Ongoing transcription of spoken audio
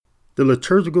The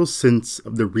liturgical sense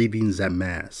of the readings at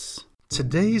Mass.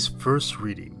 Today's first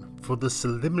reading for the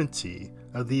Solemnity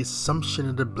of the Assumption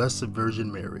of the Blessed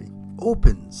Virgin Mary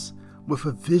opens with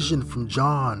a vision from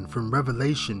John from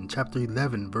Revelation chapter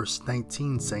 11 verse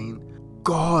 19 saying,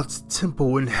 God's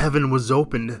temple in heaven was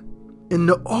opened, and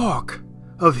the ark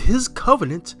of his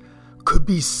covenant could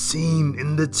be seen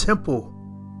in the temple.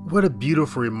 What a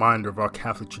beautiful reminder of our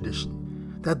Catholic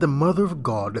tradition, that the Mother of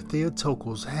God, the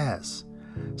Theotokos, has,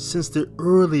 since the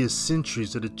earliest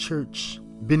centuries of the Church,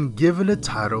 been given the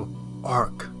title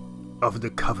Ark of the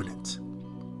Covenant.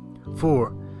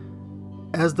 For,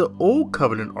 as the Old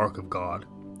Covenant Ark of God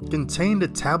contained the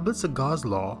tablets of God's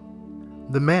law,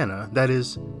 the manna, that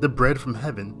is, the bread from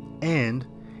heaven, and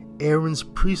Aaron's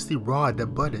priestly rod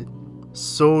that budded,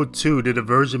 so too did the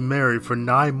Virgin Mary for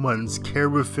 9 months carry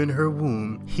within her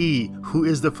womb he who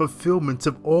is the fulfillment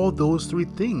of all those three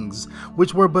things,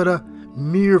 which were but a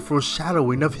mere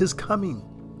foreshadowing of his coming.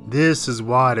 This is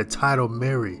why the title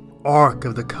Mary, Ark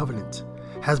of the Covenant,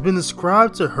 has been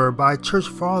ascribed to her by church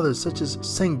fathers such as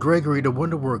St. Gregory the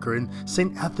Wonderworker and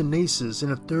St. Athanasius in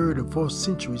the 3rd and 4th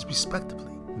centuries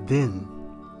respectively. Then,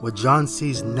 what John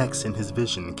sees next in his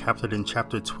vision, captured in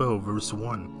chapter 12 verse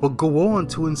 1, will go on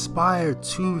to inspire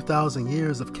 2,000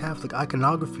 years of Catholic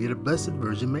iconography of the Blessed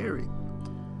Virgin Mary.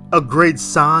 A great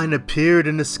sign appeared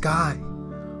in the sky,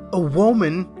 a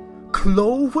woman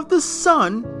clothed with the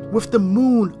sun, with the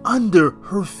moon under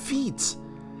her feet,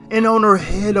 and on her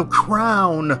head a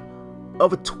crown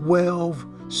of 12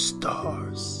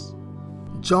 stars.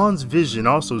 John's vision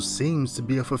also seems to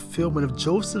be a fulfillment of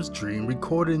Joseph's dream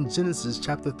recorded in Genesis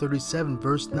chapter 37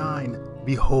 verse 9.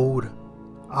 Behold,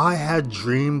 I had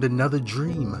dreamed another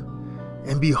dream,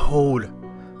 and behold,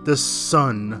 the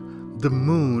sun, the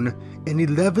moon, and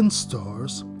 11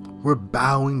 stars were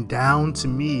bowing down to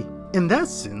me. In that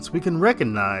sense, we can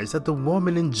recognize that the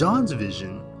woman in John's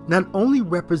vision not only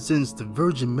represents the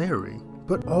Virgin Mary,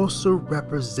 but also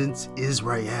represents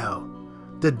Israel,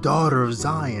 the daughter of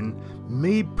Zion,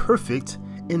 made perfect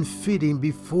and fitting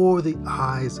before the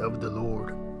eyes of the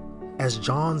Lord. As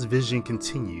John's vision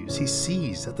continues, he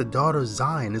sees that the daughter of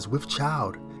Zion is with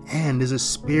child and is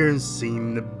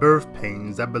experiencing the birth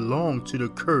pains that belong to the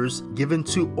curse given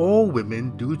to all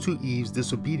women due to Eve's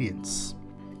disobedience.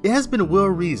 It has been well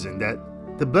reasoned that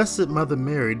the Blessed Mother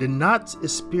Mary did not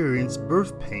experience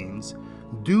birth pains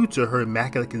due to her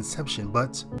Immaculate Conception,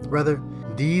 but rather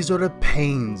these are the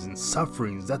pains and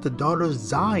sufferings that the daughter of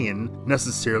Zion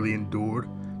necessarily endured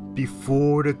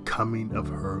before the coming of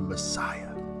her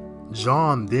Messiah.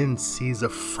 John then sees a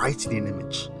frightening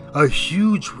image, a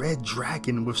huge red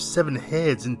dragon with 7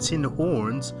 heads and 10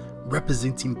 horns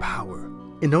representing power,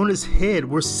 and on his head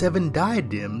were 7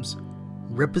 diadems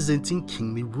representing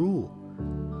kingly rule.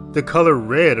 The color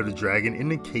red of the dragon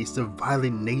indicates the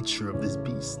violent nature of this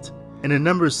beast, and the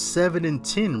numbers 7 and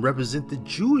 10 represent the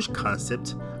Jewish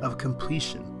concept of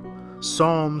completion.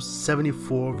 Psalms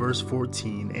 74 verse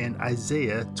 14 and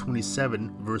Isaiah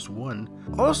 27 verse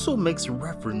 1 also makes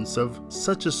reference of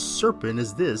such a serpent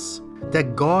as this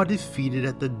that God defeated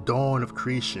at the dawn of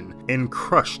creation and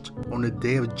crushed on the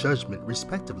day of judgment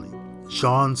respectively.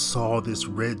 John saw this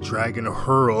red dragon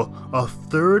hurl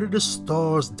 1/3 of the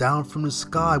stars down from the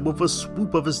sky with a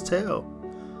swoop of his tail,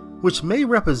 which may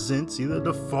represent either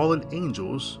the fallen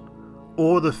angels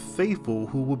or the faithful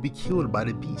who will be killed by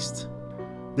the beast.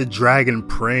 The dragon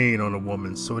preying on a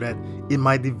woman so that it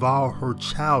might devour her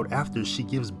child after she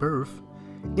gives birth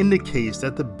indicates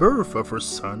that the birth of her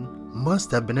son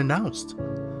must have been announced.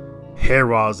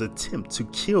 Herod's attempt to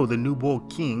kill the newborn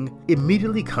king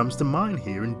immediately comes to mind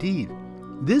here. Indeed,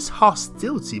 this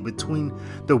hostility between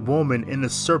the woman and the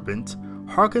serpent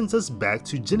harkens us back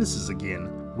to Genesis again,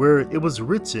 where it was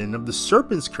written of the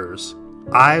serpent's curse,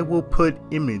 I will put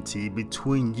enmity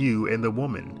between you and the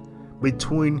woman,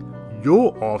 between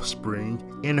your offspring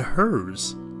and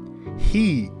hers.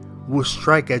 He will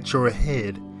strike at your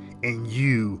head, and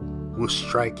you will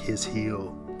strike his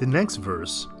heel. The next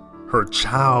verse, her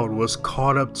child was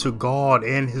caught up to God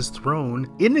and his throne,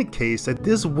 indicates that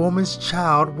this woman's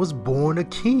child was born a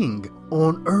king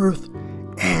on earth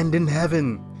and in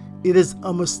heaven. It is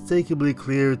unmistakably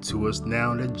clear to us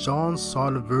now that John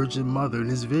saw the Virgin Mother in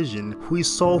his vision, who he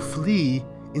saw flee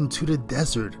into the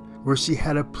desert, where she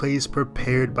had a place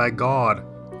prepared by God.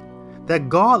 That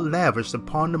God lavished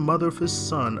upon the mother of his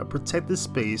son a protected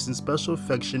space and special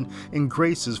affection and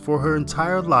graces for her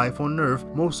entire life on earth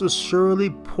most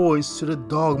assuredly points to the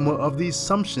dogma of the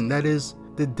Assumption, that is,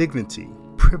 the dignity,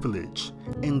 privilege,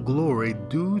 and glory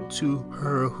due to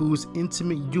her whose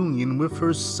intimate union with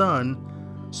her son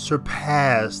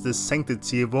surpassed the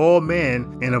sanctity of all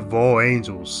men and of all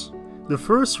angels. The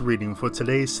first reading for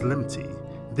today's Solemnity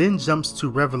then jumps to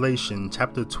Revelation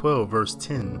chapter 12 verse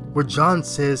 10, where John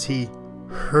says he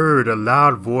heard a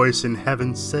loud voice in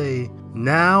heaven say,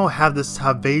 "Now have the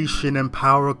salvation and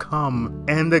power come,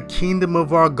 and the kingdom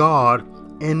of our God,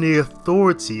 and the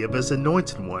authority of his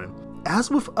anointed one." As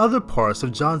with other parts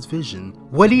of John's vision,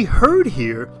 what he heard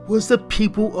here was the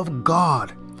people of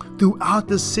God throughout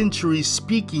the centuries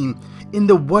speaking in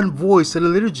the one voice of the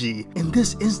liturgy. In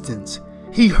this instance,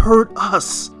 he heard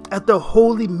us at the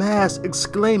Holy Mass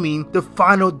exclaiming the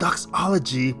final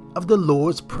doxology of the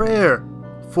Lord's Prayer.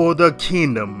 "For the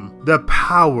kingdom, the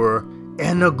power,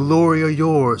 and the glory are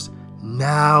yours,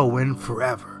 now and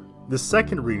forever." The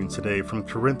second reading today from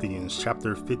Corinthians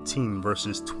chapter 15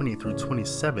 verses 20 through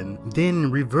 27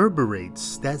 then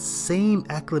reverberates that same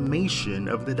acclamation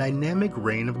of the dynamic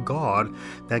reign of God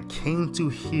that came to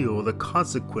heal the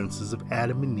consequences of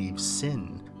Adam and Eve's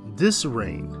sin. This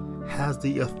reign has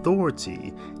the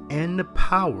authority and the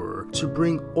power to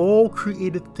bring all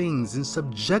created things in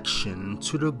subjection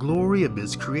to the glory of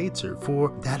his Creator,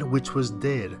 for that which was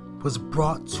dead was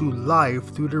brought to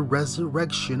life through the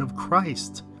resurrection of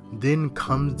Christ. Then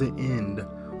comes the end,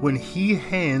 when he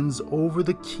hands over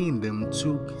the kingdom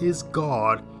to his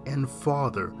God and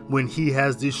Father, when he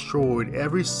has destroyed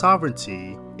every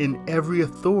sovereignty and every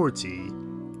authority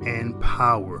and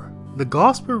power. The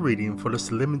Gospel reading for the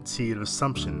Solemnity of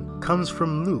Assumption comes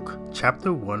from Luke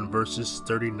chapter 1 verses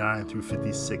 39 through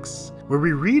 56, where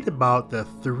we read about the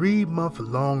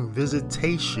 3-month-long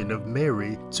visitation of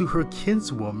Mary to her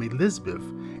kinswoman Elizabeth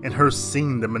and her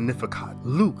singing the Magnificat.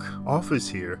 Luke offers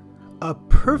here a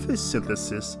perfect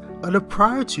synthesis of the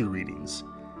prior two readings.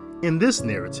 In this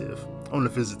narrative on the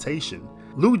visitation,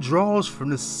 Luke draws from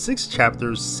the 6th chapter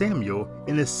of Samuel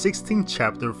and the 16th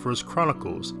chapter of 1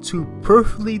 Chronicles to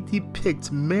perfectly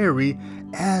depict Mary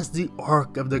as the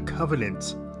Ark of the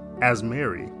Covenant. As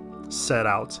Mary set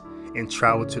out and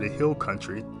traveled to the hill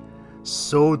country,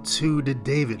 so too did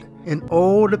David, and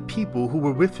all the people who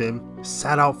were with him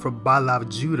set out for Bala of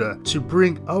Judah to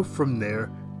bring up from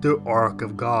there the Ark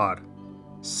of God.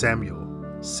 Samuel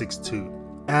 6:2.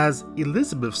 As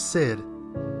Elizabeth said,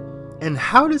 "And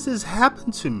how does this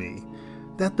happen to me,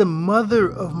 that the mother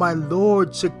of my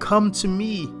Lord should come to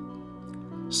me?"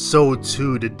 So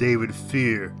too did David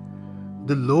fear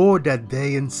the Lord that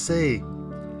day and say,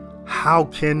 "How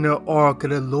can the ark of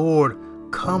the Lord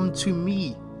come to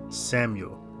me?"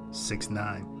 Samuel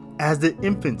 6:9. As the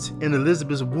infant in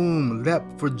Elizabeth's womb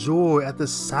leapt for joy at the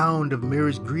sound of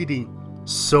Mary's greeting,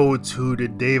 so too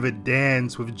did David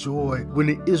dance with joy when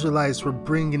the Israelites were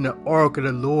bringing the ark of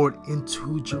the Lord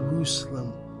into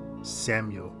Jerusalem.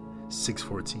 Samuel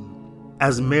 6:14.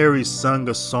 As Mary sung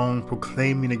a song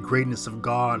proclaiming the greatness of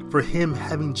God for him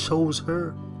having chose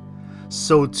her,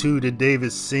 so too did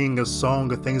David sing a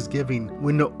song of thanksgiving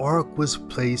when the ark was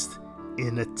placed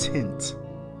in a tent.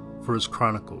 1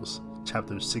 Chronicles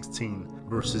chapter 16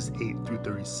 verses 8 through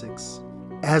 36.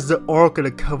 As the Ark of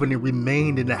the Covenant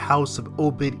remained in the house of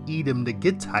Obed-Edom the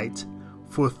Gittite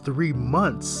for 3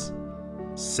 months,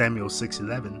 Samuel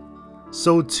 6:11,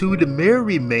 so too did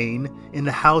Mary remain in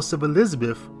the house of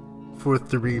Elizabeth for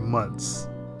 3 months.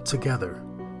 Together,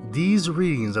 these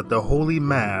readings at the Holy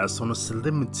Mass on the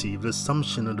Solemnity of the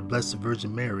Assumption of the Blessed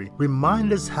Virgin Mary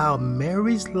remind us how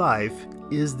Mary's life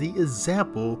is the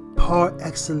example par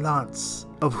excellence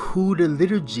of who the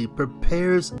liturgy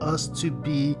prepares us to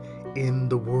be in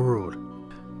the world.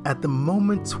 At the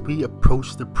moment we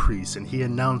approach the priest and he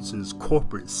announces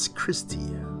Corpus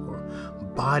Christi, or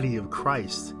body of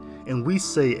Christ, and we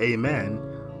say Amen,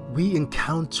 we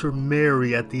encounter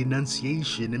Mary at the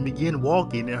Annunciation and begin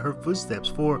walking in her footsteps,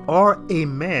 for our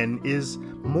Amen is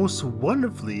most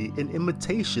wonderfully an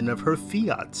imitation of her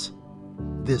fiat.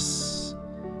 "This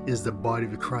is the body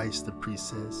of Christ," the priest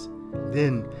says.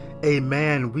 Then,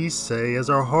 Amen, we say as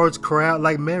our hearts cry out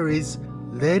like Mary's,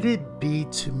 "Let it be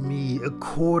to me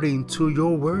according to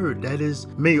your word." That is,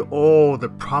 may all the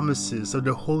promises of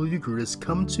the Holy Eucharist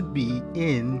come to be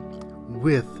in,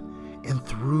 with, and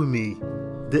through me.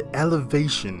 The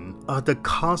elevation of the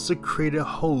consecrated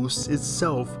host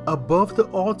itself above the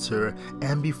altar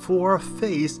and before our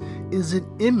face is an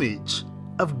image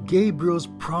of Gabriel's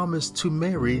promise to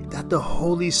Mary that the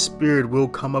Holy Spirit will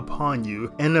come upon you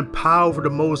and the power of the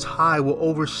Most High will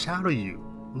overshadow you.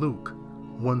 Luke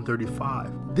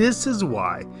 1:35. This is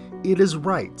why it is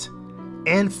right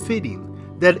and fitting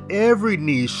that every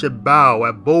knee should bow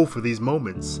at both of these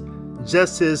moments,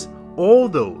 just as all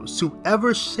those who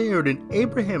ever shared in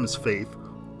Abraham's faith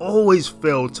always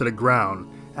fell to the ground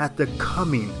at the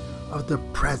coming of the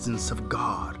presence of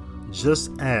God.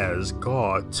 Just as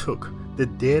God took the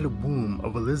dead womb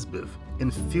of Elizabeth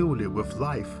and filled it with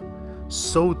life.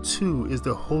 So too is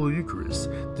the Holy Eucharist,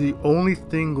 the only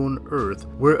thing on earth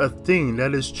where a thing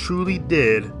that is truly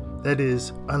dead, that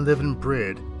is, unleavened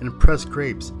bread and pressed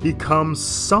grapes, becomes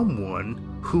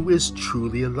someone who is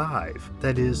truly alive,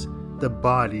 that is, the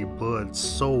body, blood,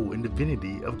 soul, and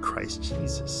divinity of Christ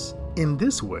Jesus. In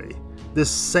this way, the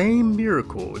same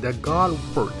miracle that God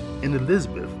worked in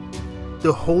Elizabeth,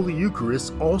 the Holy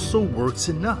Eucharist also works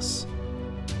in us.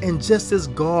 And just as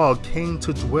God came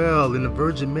to dwell in the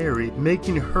Virgin Mary,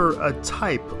 making her a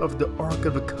type of the Ark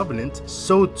of the Covenant,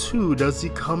 so too does he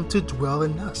come to dwell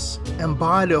in us. And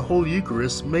by the Holy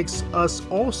Eucharist makes us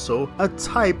also a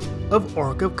type of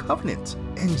Ark of Covenant.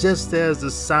 And just as the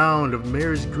sound of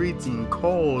Mary's greeting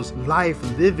calls life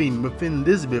living within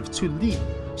Elizabeth to leap,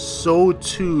 so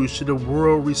too should the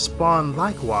world respond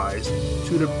likewise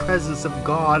to the presence of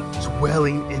God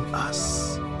dwelling in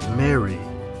us. Mary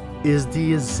is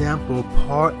the example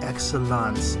par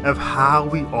excellence of how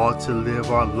we ought to live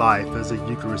our life as a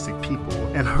Eucharistic people,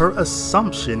 and her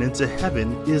assumption into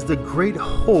heaven is the great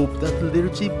hope that the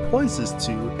liturgy points us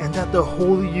to, and that the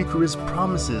Holy Eucharist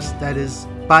promises, that is,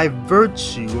 by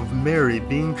virtue of Mary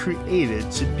being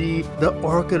created to be the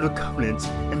Ark of the Covenant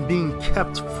and being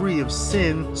kept free of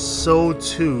sin, so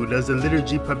too does the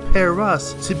liturgy prepare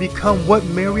us to become what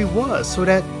Mary was, so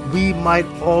that we might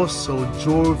also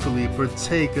joyfully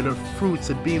partake of the fruits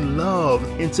of being loved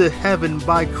into heaven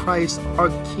by Christ our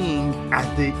King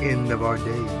at the end of our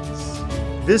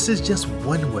days. This is just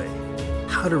one way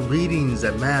how the readings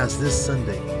at Mass this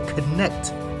Sunday connect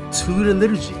to the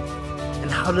liturgy, and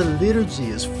how the liturgy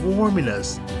is forming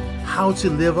us how to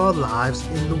live our lives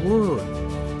in the world.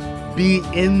 Be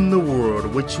in the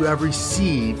world which you have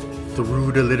received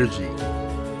through the liturgy.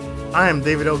 I am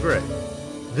David L. Gray.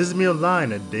 Visit me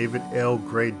online at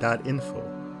davidlgray.info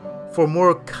for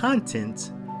more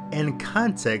content and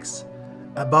context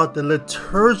about the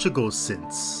liturgical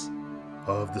sense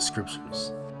of the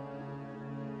Scriptures.